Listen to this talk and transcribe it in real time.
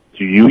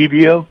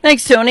Uvio.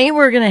 Thanks, Tony.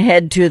 We're going to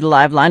head to the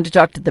live line to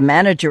talk to the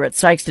manager at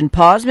Sikeston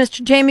Paws,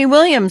 Mr. Jamie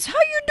Williams. How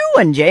you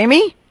doing,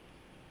 Jamie?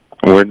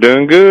 We're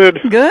doing good.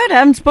 Good. I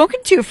haven't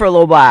spoken to you for a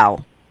little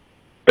while.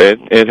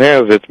 It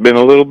has. It's been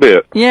a little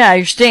bit. Yeah,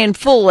 you're staying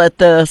full at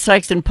the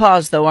Sikeston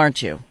Paws, though,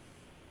 aren't you?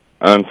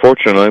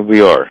 Unfortunately,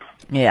 we are.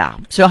 Yeah.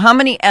 So how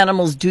many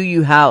animals do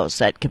you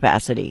house at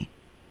capacity?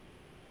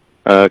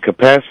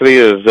 Capacity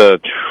is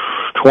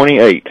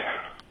 28.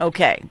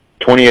 Okay.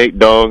 28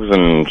 dogs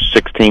and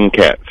 16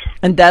 cats.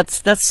 And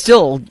that's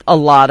still a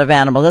lot of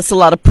animals. That's a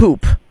lot of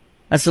poop.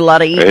 That's a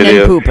lot of eating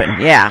and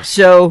pooping. Yeah.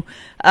 So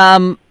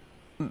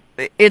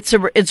it's a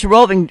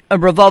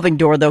revolving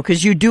door, though,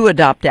 because you do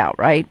adopt out,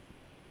 right?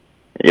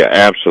 Yeah,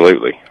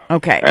 absolutely.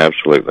 Okay.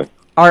 Absolutely.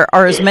 Are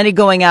as many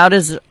going out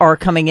as are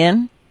coming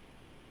in?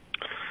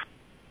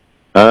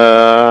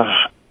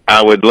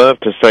 I would love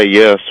to say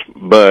yes,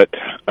 but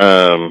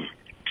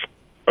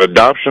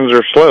adoptions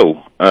are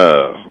slow.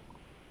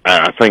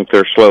 I think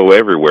they're slow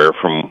everywhere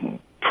from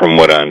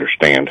what I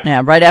understand.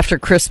 Yeah, right after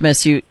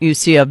Christmas, you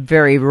see a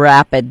very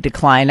rapid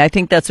decline. I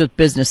think that's with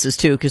businesses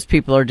too, because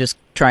people are just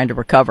trying to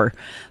recover.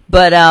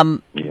 But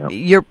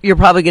you're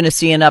probably going to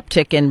see an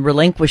uptick in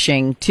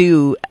relinquishing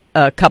too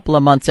a couple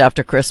of months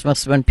after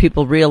Christmas when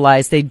people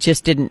realize they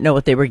just didn't know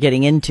what they were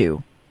getting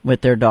into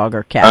with their dog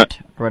or cat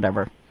or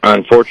whatever.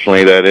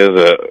 Unfortunately, that is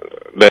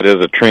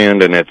a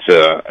trend, and it's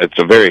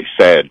a very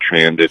sad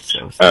trend. It's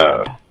so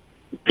sad.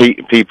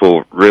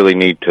 People really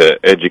need to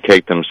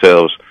educate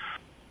themselves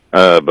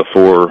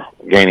before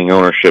gaining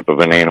ownership of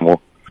an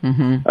animal.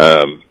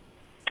 Mm-hmm.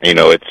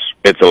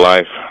 It's a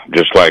life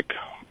just like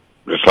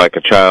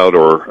a child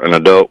or an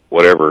adult,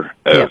 whatever.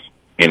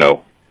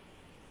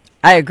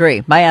 I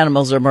agree. My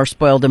animals are more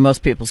spoiled than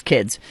most people's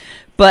kids.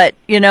 But,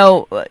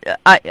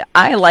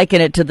 I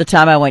liken it to the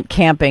time I went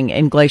camping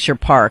in Glacier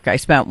Park. I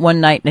spent one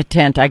night in a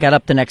tent. I got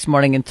up the next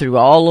morning and threw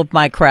all of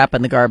my crap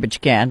in the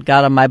garbage can,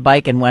 got on my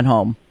bike and went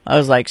home. I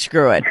was like,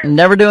 screw it. I'm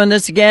never doing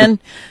this again.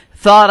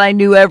 Thought I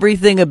knew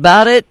everything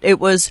about it. It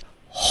was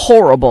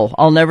horrible.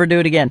 I'll never do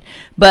it again.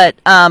 But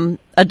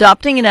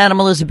adopting an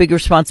animal is a big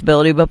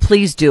responsibility, but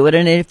please do it.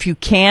 And if you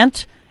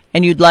can't,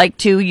 and you'd like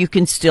to, you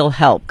can still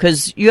help,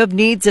 because you have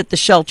needs at the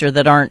shelter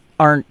that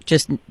aren't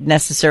just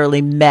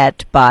necessarily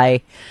met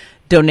by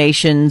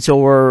donations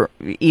or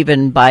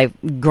even by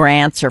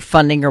grants or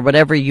funding or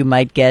whatever you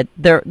might get.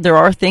 There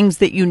are things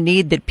that you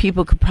need that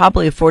people could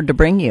probably afford to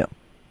bring you.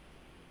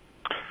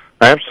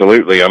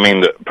 Absolutely. I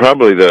mean,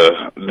 probably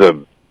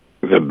the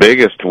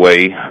biggest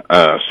way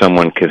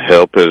someone could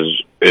help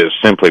is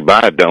simply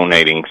by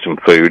donating some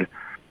food,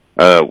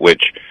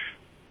 which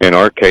in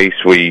our case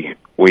we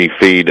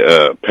feed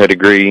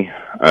pedigree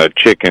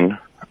chicken,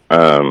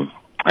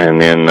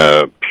 and then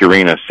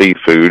Purina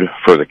seafood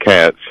for the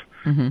cats.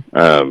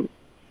 Mm-hmm.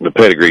 The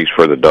pedigree's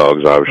for the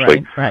dogs,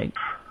 obviously. Right.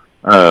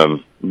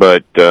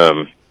 But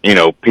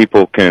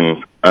people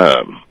can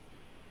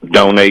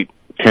donate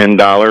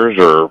 $10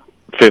 or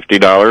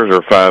 $50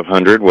 or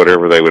 $500,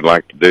 whatever they would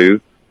like to do.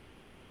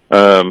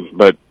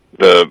 But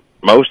the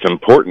most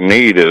important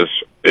need is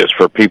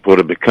for people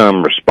to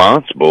become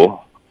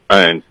responsible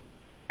and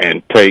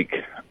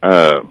take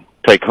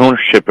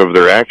ownership of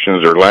their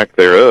actions or lack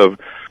thereof,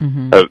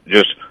 of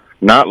just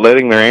not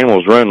letting their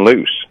animals run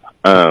loose,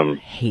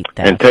 hate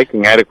that. And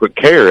taking adequate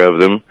care of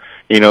them.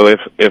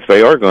 If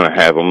they are going to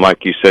have them,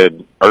 like you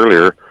said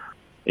earlier,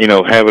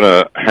 having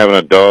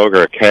a dog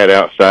or a cat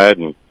outside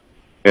and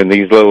in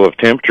these low of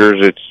temperatures,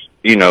 it's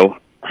you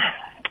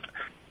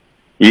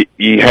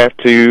have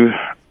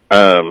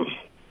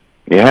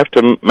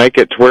to make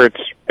it to where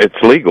it's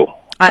legal.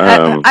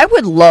 I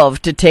would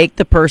love to take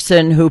the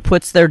person who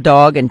puts their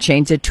dog and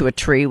chains it to a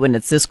tree when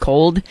it's this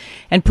cold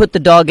and put the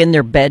dog in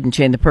their bed and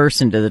chain the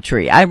person to the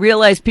tree. I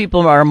realize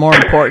people are more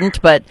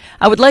important, but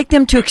I would like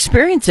them to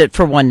experience it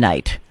for one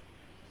night.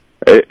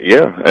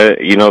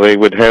 They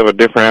would have a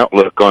different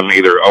outlook on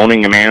either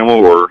owning an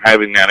animal or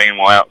having that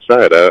animal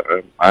outside.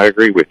 I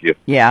agree with you.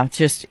 Yeah, it's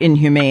just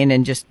inhumane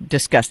and just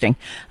disgusting.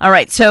 All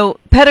right, so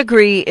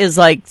pedigree is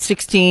like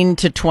 $16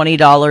 to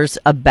 $20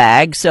 a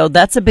bag, so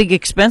that's a big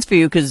expense for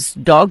you because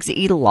dogs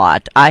eat a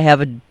lot. I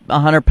have a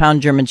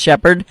 100-pound German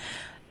Shepherd.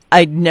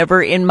 I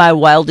never in my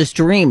wildest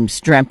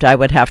dreams dreamt I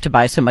would have to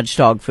buy so much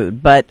dog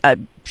food, but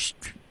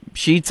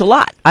she eats a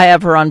lot. I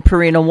have her on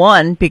Purina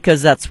 1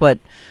 because that's what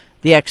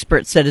the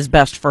expert said is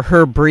best for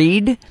her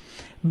breed,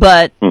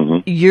 but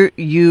you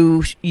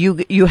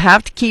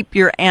have to keep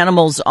your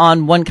animals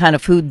on one kind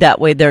of food.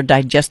 That way their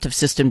digestive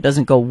system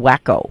doesn't go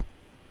wacko.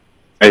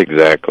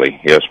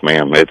 Exactly. Yes,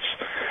 ma'am. It's,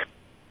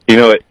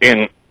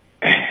 and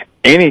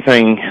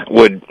anything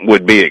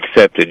would be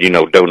accepted,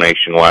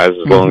 donation wise,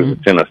 as long as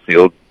it's in a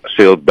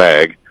sealed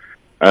bag.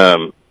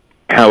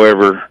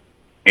 However,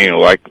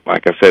 like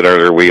I said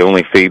earlier, we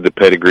only feed the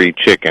pedigree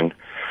chicken,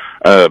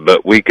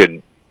 but we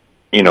can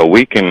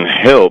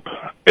help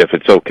if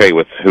it's okay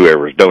with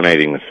whoever's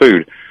donating the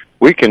food.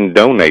 We can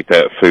donate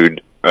that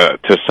food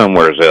to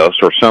somewhere else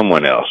or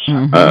someone else,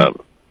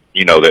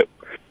 that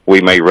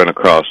we may run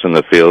across in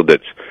the field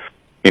that's,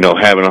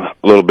 having a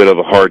little bit of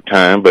a hard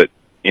time, but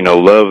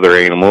love their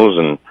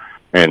animals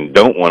and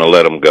don't want to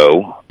let them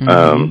go.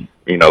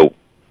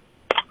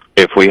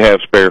 If we have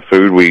spare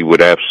food, we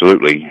would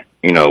absolutely,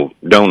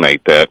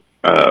 donate that,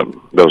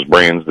 those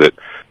brands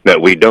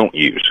that we don't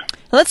use.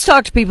 Let's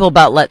talk to people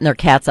about letting their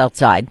cats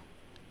outside.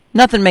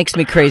 Nothing makes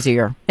me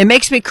crazier. It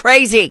makes me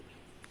crazy.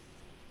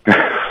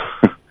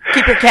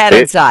 Keep your cat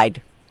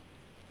inside.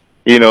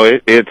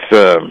 It's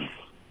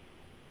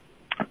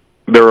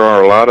there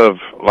are a lot of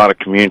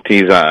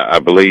communities, I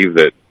believe,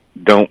 that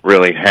don't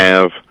really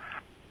have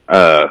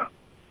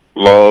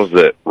laws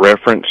that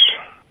reference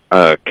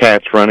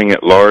cats running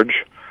at large,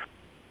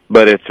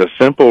 but it's a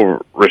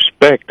simple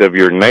respect of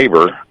your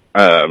neighbor.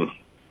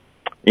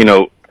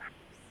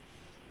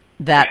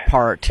 That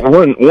part.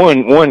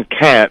 One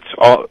cat's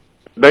all,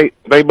 they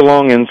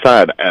belong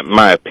inside, in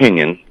my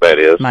opinion. That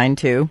is mine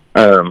too.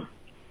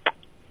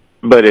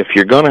 But if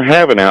you're going to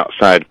have an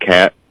outside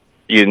cat,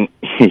 you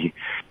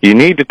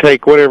need to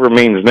take whatever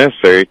means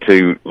necessary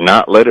to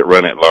not let it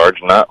run at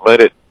large, not let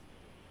it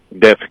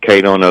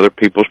defecate on other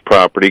people's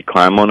property,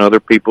 climb on other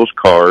people's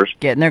cars,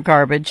 get in their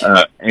garbage.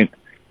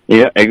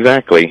 Yeah,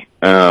 exactly.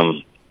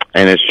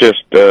 And it's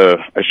just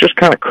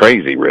kind of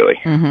crazy, really.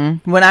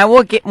 Mm-hmm. When I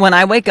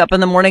wake up in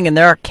the morning and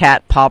there are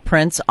cat paw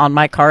prints on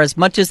my car, as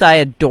much as I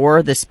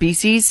adore the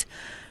species,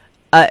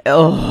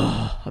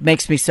 it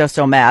makes me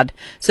so mad.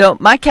 So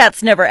my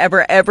cats never,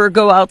 ever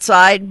go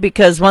outside,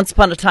 because once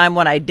upon a time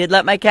when I did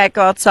let my cat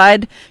go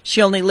outside,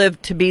 she only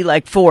lived to be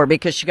like 4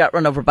 because she got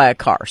run over by a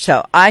car.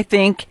 So I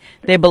think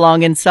they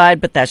belong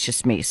inside, but that's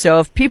just me. So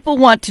if people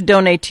want to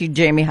donate to you,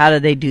 Jamie, how do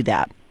they do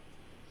that?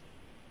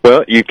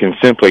 Well, you can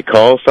simply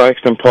call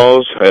Sikeston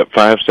Paws at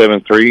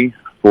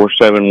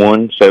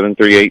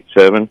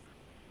 573-471-7387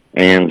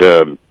 and,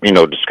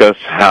 discuss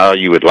how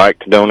you would like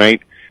to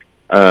donate.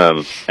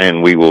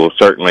 And we will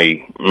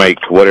certainly make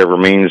whatever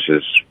means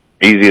as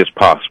easy as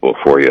possible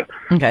for you.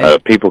 Okay.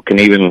 People can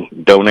even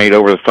donate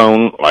over the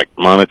phone, like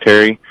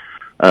monetary.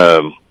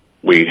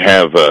 We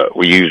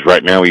use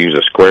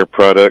a Square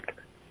product,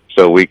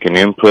 so we can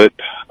input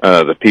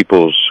the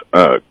people's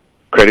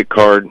credit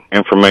card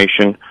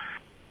information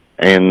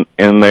in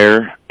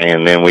there,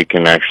 and then we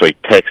can actually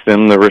text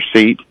them the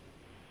receipt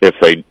if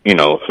they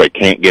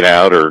can't get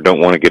out or don't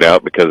want to get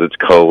out because it's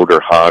cold or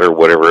hot or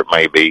whatever it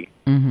may be.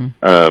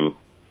 Mm-hmm.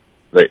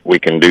 We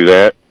can do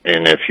that.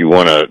 And if you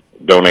want to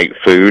donate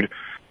food,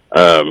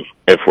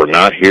 if we're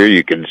not here,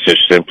 you can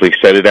just simply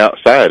set it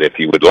outside if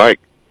you would like.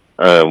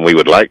 We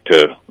would like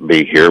to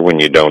be here when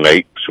you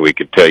donate, so we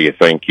could tell you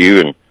thank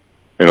you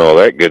and all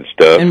that good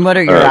stuff. And what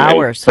are your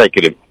hours?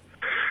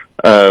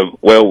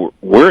 Well,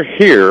 we're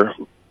here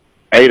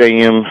 8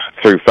 a.m.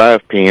 through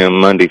 5 p.m.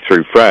 Monday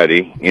through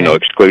Friday,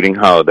 excluding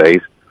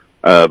holidays.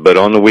 But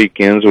on the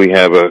weekends, we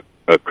have a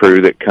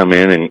crew that come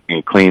in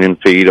and clean and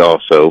feed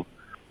also.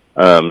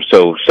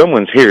 So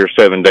someone's here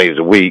 7 days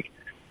a week,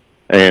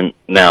 and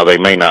now they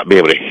may not be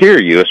able to hear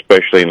you,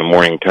 especially in the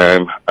morning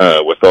time,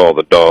 with all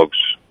the dogs,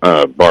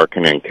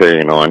 barking and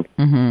carrying on.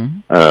 Mm-hmm.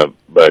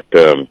 But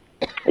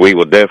we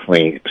will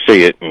definitely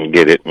see it and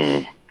get it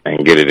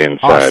and get it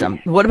inside. Awesome.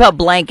 What about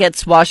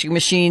blankets, washing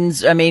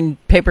machines,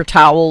 paper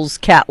towels,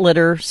 cat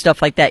litter,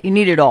 stuff like that? You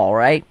need it all,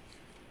 right?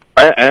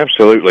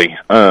 Absolutely.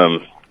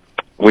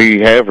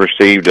 We have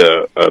received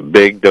a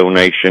big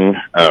donation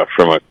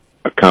from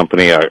a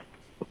company. I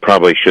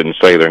probably shouldn't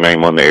say their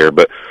name on the air,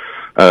 but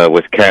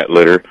with cat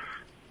litter.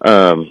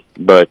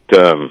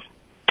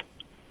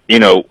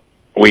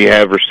 We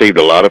have received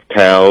a lot of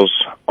towels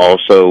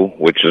also,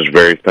 which is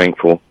very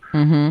thankful.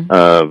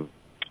 Mm-hmm.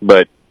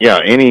 But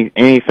yeah,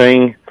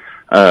 anything.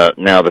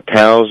 Now the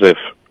towels,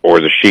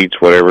 or the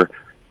sheets, whatever,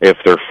 if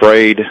they're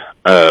frayed,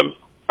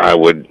 I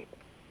would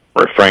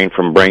refrain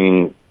from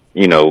bringing,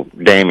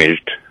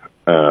 damaged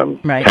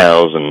right.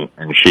 towels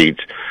and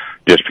sheets,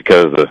 just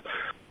because the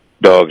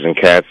dogs and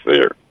cats,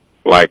 they're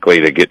likely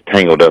to get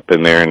tangled up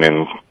in there, and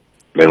then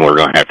we're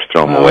going to have to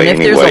throw them away and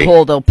if anyway. There's a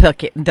hole, they'll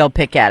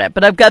pick at it.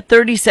 But I've got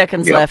 30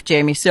 seconds left,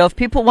 Jamie. So if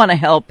people want to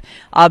help,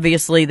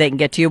 obviously they can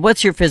get to you.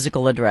 What's your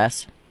physical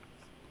address?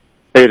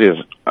 It is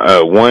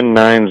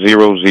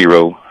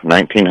 1900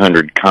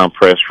 1900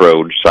 Compress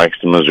Road,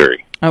 Sikeston,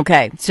 Missouri.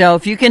 Okay, so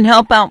if you can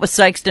help out with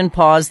Sikeston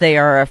Paws, they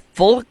are a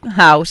full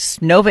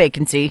house, no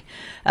vacancy.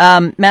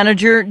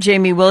 Manager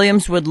Jamie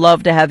Williams would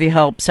love to have you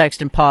help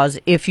Sikeston Paws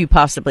if you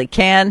possibly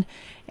can,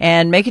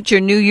 and make it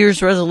your New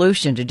Year's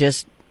resolution to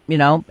just,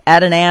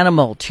 add an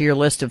animal to your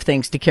list of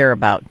things to care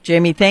about.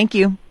 Jamie, thank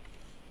you.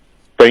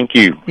 Thank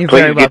you. You're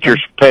Please very get your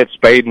pet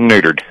spayed and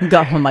neutered.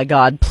 Oh, my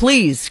God.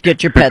 Please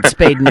get your pet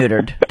spayed and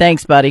neutered.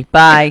 Thanks, buddy.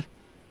 Bye.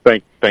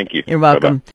 Thank you. You're welcome. Bye-bye.